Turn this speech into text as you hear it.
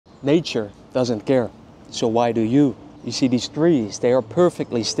Nature doesn't care, so why do you? You see these trees, they are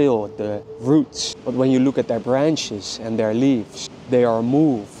perfectly still at the roots, but when you look at their branches and their leaves, they are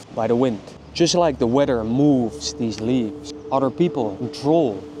moved by the wind. Just like the weather moves these leaves, other people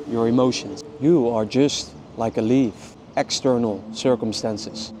control your emotions. You are just like a leaf. External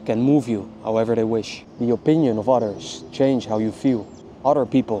circumstances can move you however they wish. The opinion of others change how you feel. Other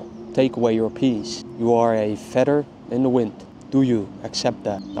people take away your peace. You are a feather in the wind. Do you accept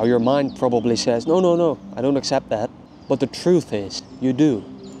that? Now your mind probably says, no, I don't accept that. But the truth is, you do.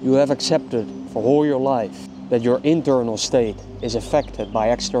 You have accepted for all your life that your internal state is affected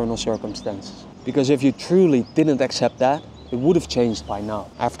by external circumstances. Because if you truly didn't accept that, it would have changed by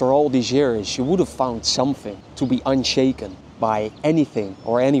now. After all these years, you would have found something to be unshaken by anything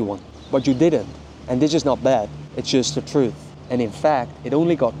or anyone. But you didn't. And this is not bad, it's just the truth. And in fact, it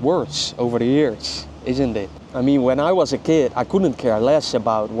only got worse over the years, isn't it? I mean, when I was a kid, I couldn't care less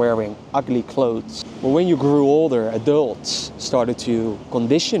about wearing ugly clothes. But when you grew older, adults started to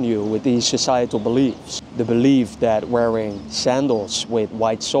condition you with these societal beliefs. The belief that wearing sandals with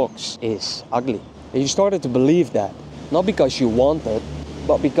white socks is ugly. And you started to believe that, not because you wanted,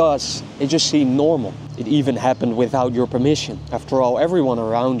 but because it just seemed normal. It even happened without your permission. After all, everyone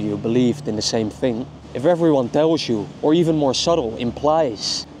around you believed in the same thing. If everyone tells you, or even more subtle,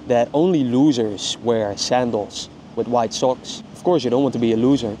 implies that only losers wear sandals with white socks, of course you don't want to be a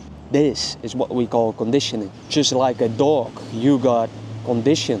loser. This is what we call conditioning. Just like a dog, you got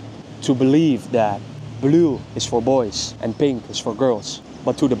conditioned to believe that blue is for boys and pink is for girls.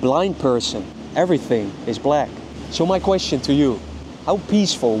 But to the blind person, everything is black. So my question to you, how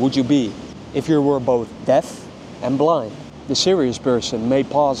peaceful would you be if you were both deaf and blind? The serious person may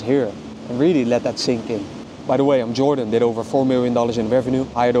pause here and really let that sink in. By the way, I'm Jordan, did over $4 million in revenue,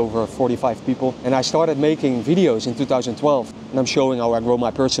 hired over 45 people, and I started making videos in 2012, and I'm showing how I grow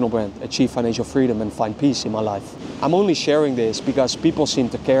my personal brand, achieve financial freedom, and find peace in my life. I'm only sharing this because people seem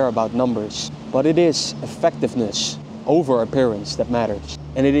to care about numbers, but it is effectiveness over appearance that matters.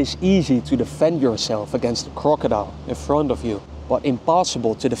 And it is easy to defend yourself against a crocodile in front of you, but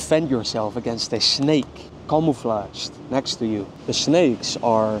impossible to defend yourself against a snake camouflaged next to you. The snakes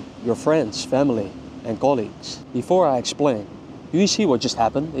are your friends, family, and colleagues. Before I explain, do you see what just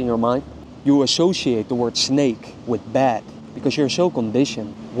happened in your mind? You associate the word snake with bad because you're so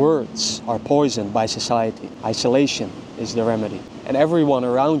conditioned. Words are poisoned by society. Isolation is the remedy. And everyone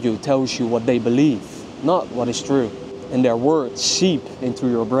around you tells you what they believe, not what is true. And their words seep into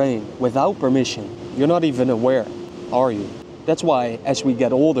your brain without permission. You're not even aware, are you? That's why as we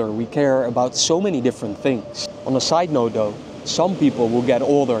get older, we care about so many different things. On a side note though, some people will get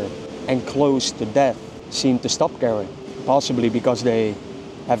older and close to death seem to stop caring, possibly because they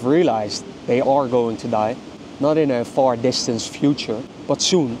have realized they are going to die, not in a far distant future, but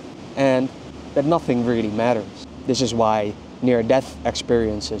soon, and that nothing really matters. This is why near-death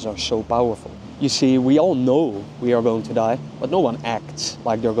experiences are so powerful. You see, we all know we are going to die, but no one acts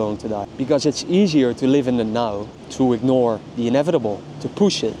like they're going to die, because it's easier to live in the now, to ignore the inevitable, to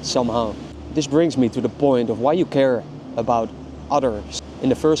push it somehow. This brings me to the point of why you care about others in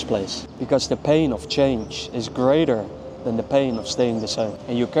the first place, because the pain of change is greater than the pain of staying the same.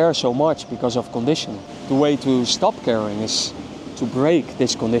 And you care so much because of conditioning. The way to stop caring is to break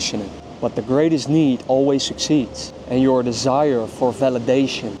this conditioning. But the greatest need always succeeds, and your desire for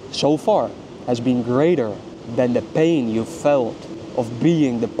validation so far has been greater than the pain you felt of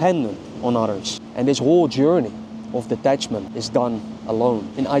being dependent on others. And this whole journey of detachment is done alone,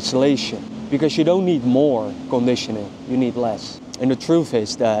 in isolation, because you don't need more conditioning, you need less. And the truth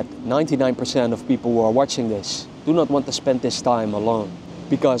is that 99% of people who are watching this do not want to spend this time alone,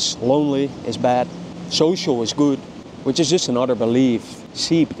 because lonely is bad, social is good, which is just another belief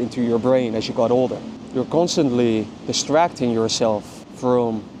seeped into your brain as you got older. You're constantly distracting yourself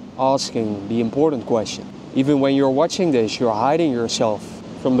from asking the important question. Even when you're watching this, you're hiding yourself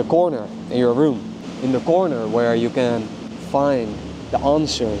from the corner in your room, in the corner where you can find the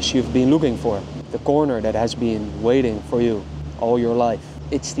answers you've been looking for, the corner that has been waiting for you all your life.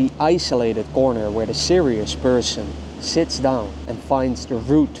 It's the isolated corner where the serious person sits down and finds the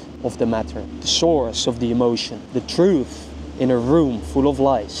root of the matter, the source of the emotion, the truth in a room full of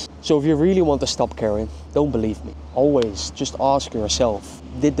lies. So if you really want to stop caring, don't believe me. Always just ask yourself,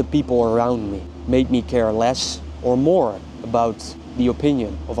 did the people around me make me care less or more about the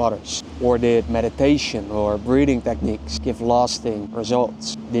opinion of others? Or did meditation or breathing techniques give lasting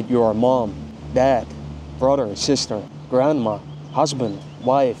results? Did your mom, dad, brother, sister, grandma, husband,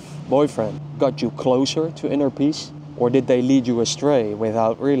 wife, boyfriend got you closer to inner peace? Or did they lead you astray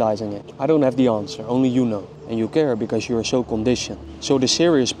without realizing it? I don't have the answer, only you know. and you care because you are so conditioned. So the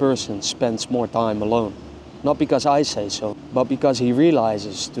serious person spends more time alone. Not because I say so, but because he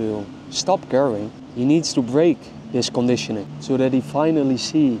realizes to stop caring, he needs to break this conditioning so that he finally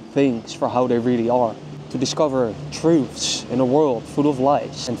sees things for how they really are, to discover truths in a world full of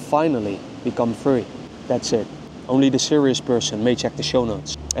lies and finally become free. That's it. Only the serious person may check the show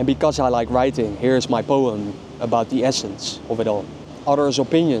notes. And because I like writing, here's my poem about the essence of it all. Others'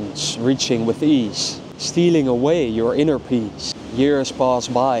 opinions reaching with ease, stealing away your inner peace. Years pass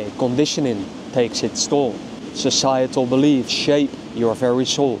by, conditioning takes its toll. Societal beliefs shape your very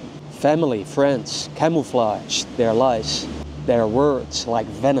soul. Family, friends, camouflage their lies. Their words like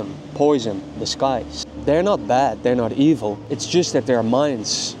venom, poison, disguise. They're not bad, they're not evil. It's just that their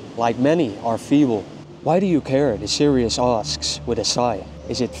minds, like many, are feeble. Why do you care? The serious asks with a sigh.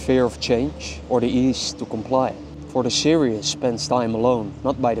 Is it fear of change or the ease to comply? For the serious spends time alone,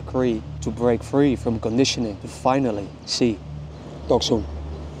 not by decree, to break free from conditioning, to finally see. Talk soon.